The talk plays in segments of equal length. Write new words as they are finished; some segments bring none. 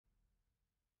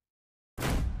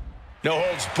No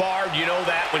holds barred, you know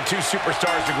that. When two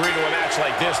superstars agree to a match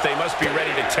like this, they must be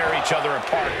ready to tear each other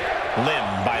apart, limb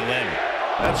by limb.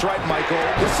 That's right, Michael.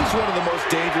 This is one of the most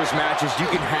dangerous matches you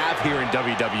can have here in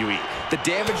WWE. The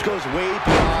damage goes way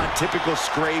beyond typical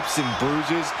scrapes and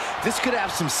bruises. This could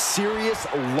have some serious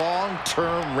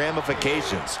long-term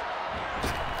ramifications.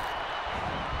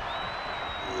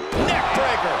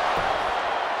 Neckbreaker.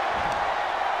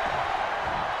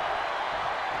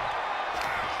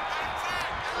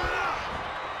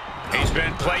 He's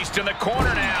been placed in the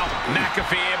corner now.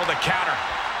 Mcafee able to counter.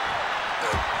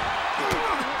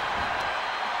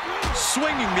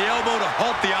 Swinging the elbow to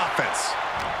halt the offense.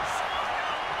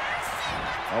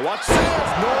 Now watch this.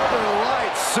 Northern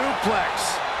Light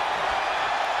suplex.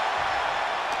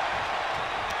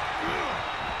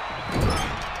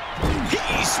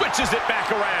 He switches it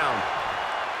back around.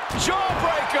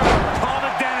 Jawbreaker. Call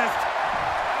the dentist.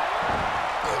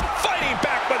 Fighting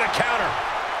back with a counter.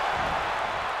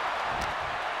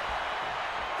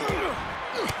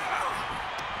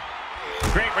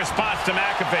 Great response to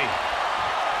Mcafee.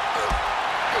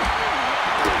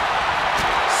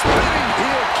 Spinning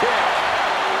heel kick.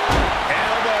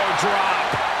 Elbow drop.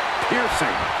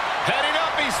 Piercing. Heading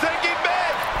up, he's thinking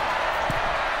big.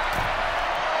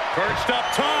 Perched up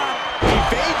top.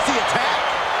 Evades the attack.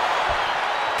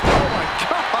 Oh my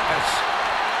gosh.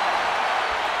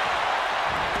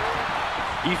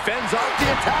 He fends off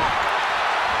the attack.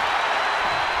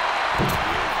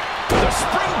 The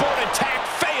springboard attack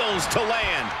fails to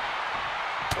land.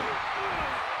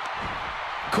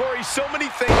 Corey, so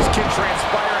many things can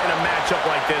transpire in a matchup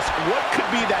like this. What could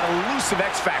be that elusive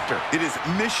X factor? It is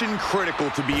mission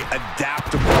critical to be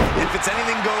adaptable. If it's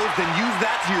anything goes, then use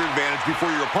that to your advantage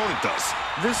before your opponent does.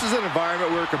 This is an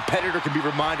environment where a competitor can be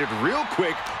reminded real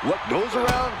quick what goes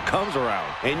around comes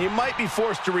around. And you might be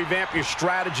forced to revamp your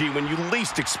strategy when you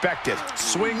least expect it.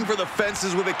 Swing for the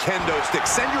fences with a kendo stick.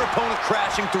 Send your opponent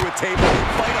crashing through a table.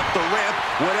 Fight up the ramp.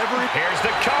 Whatever. Here's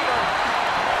the cover.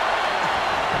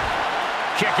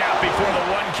 Kick out before the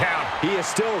 1 count. He is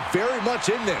still very much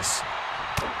in this.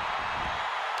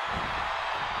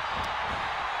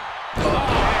 Oh,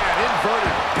 man,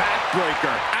 inverted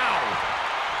backbreaker. Ow.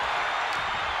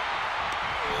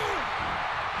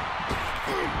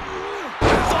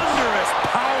 Thunderous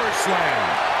power slam.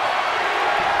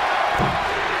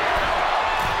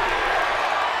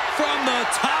 From the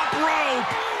top rope.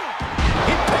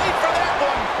 He paid for that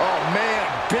one. Oh, man,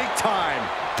 big time.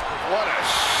 What a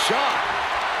shot.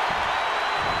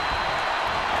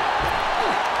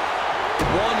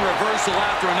 One reversal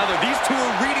after another. These two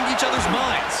are reading each other's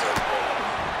minds.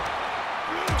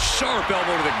 Sharp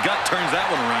elbow to the gut turns that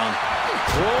one around.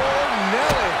 Oh,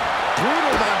 Nelly.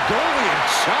 Brutal Mongolian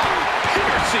chop.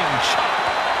 Piercing chop.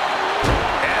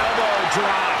 Elbow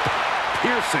drop.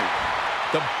 Piercing.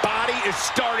 The body is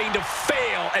starting to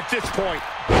fail at this point.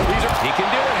 He can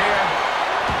do it here.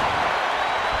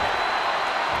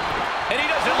 And he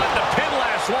doesn't let the pin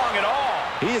last long at all.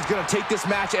 He is going to take this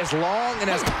match as long and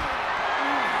as...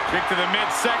 Kick to the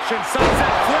midsection,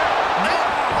 sunset flip.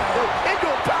 Oh, into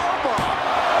a powerbomb.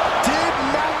 Did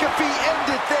Mcafee end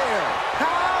it there?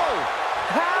 How?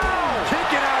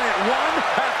 Kicking out at 1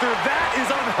 after that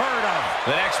is unheard of.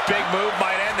 The next big move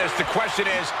might end this. The question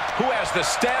is, who has the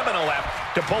stamina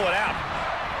left to pull it out?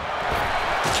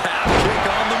 Calf kick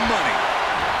on the money.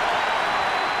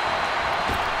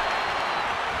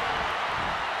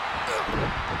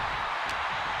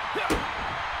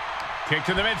 Kick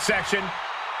to the midsection.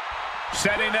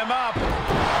 Setting them up.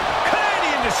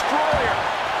 Canadian Destroyer.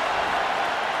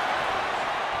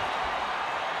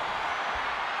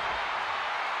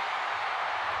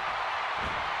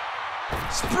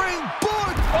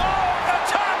 Springboard. Oh, the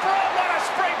top rope. What a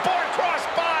springboard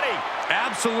crossbody.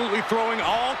 Absolutely throwing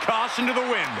all caution to the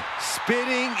wind.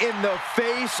 Spitting in the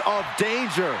face of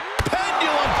danger.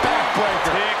 Pendulum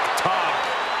backbreaker. Tick-tock.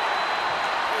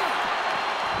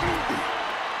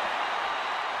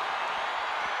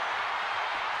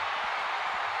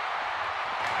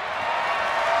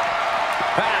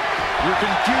 Pat, you're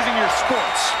confusing your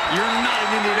sports. You're not in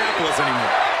Indianapolis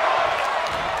anymore.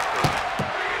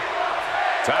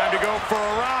 Time to go for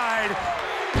a ride.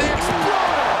 The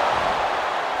Exploder.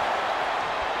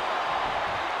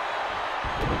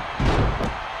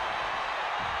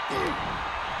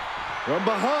 From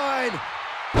behind.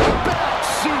 Back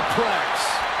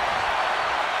suplex.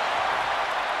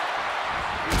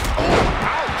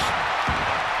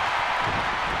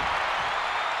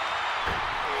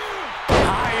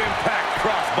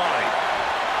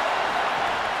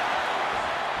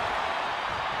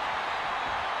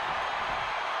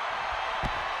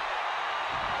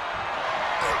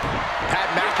 Pat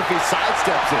McAfee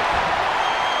sidesteps it.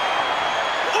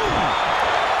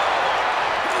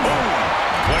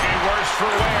 Looking worse for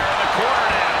wear in the corner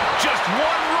now. Just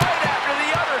one right after the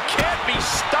other. Can't be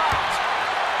stopped.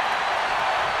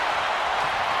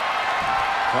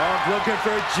 Punk looking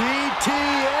for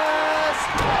GTS.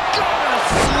 Gonna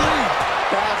sleep.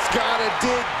 That's gotta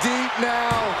dig deep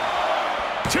now.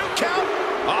 2 count.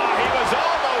 Oh, he was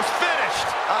almost finished.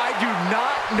 I do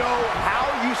not know how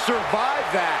you survive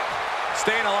that.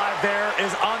 Staying alive there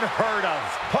is unheard of.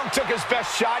 Punk took his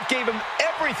best shot, gave him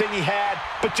everything he had,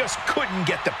 but just couldn't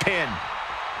get the pin.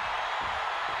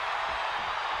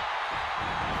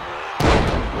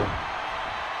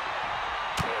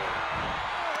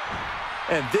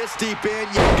 And this deep in,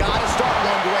 you gotta start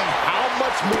wondering how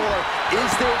much more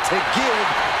is there to give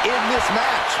in this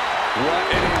match. What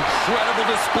an incredible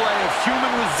display of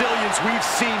human resilience we've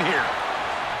seen here.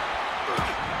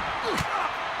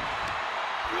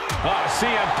 Oh,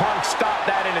 CM Punk stopped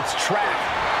that in its track.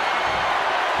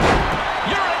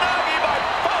 Uranagi by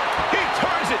Punk. He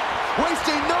turns it.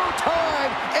 Wasting no time.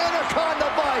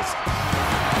 Anaconda Vice.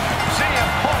 CM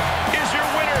Punk is your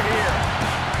winner here.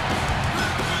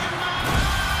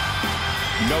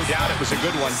 No doubt it was a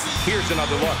good one. Here's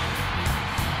another look.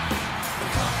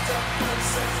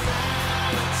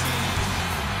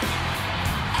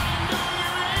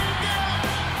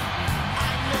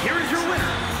 Here is your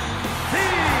winner,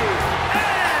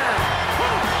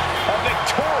 A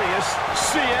victorious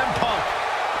CM Punk.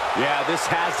 Yeah, this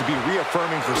has to be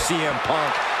reaffirming for CM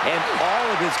Punk and all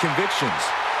of his convictions.